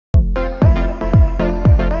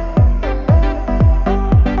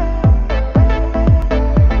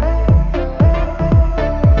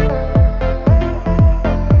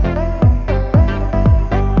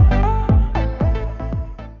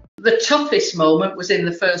the toughest moment was in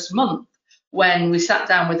the first month when we sat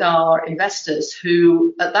down with our investors,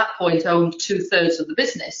 who at that point owned 2/3 of the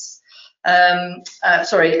business.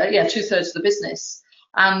 2/3 of the business,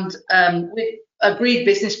 and we agreed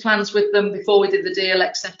business plans with them before we did the deal,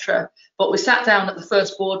 etc. But we sat down at the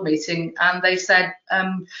first board meeting, and they said,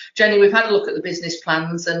 Jenny, we've had a look at the business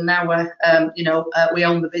plans, and now we're, we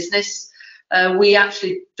own the business. We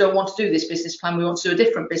actually don't want to do this business plan. We want to do a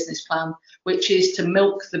different business plan, which is to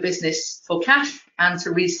milk the business for cash and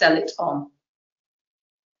to resell it on.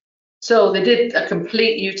 So they did a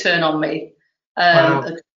complete U-turn on me, Wow.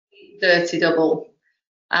 a dirty double.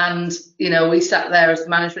 And, we sat there as the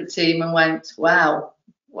management team and went, wow,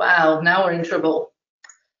 now we're in trouble.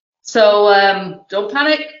 So don't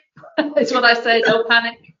panic, is what I say, don't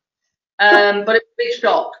panic. But it's a big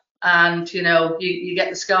shock. And, you get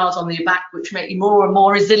the scars on your back, which make you more and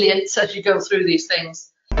more resilient as you go through these things.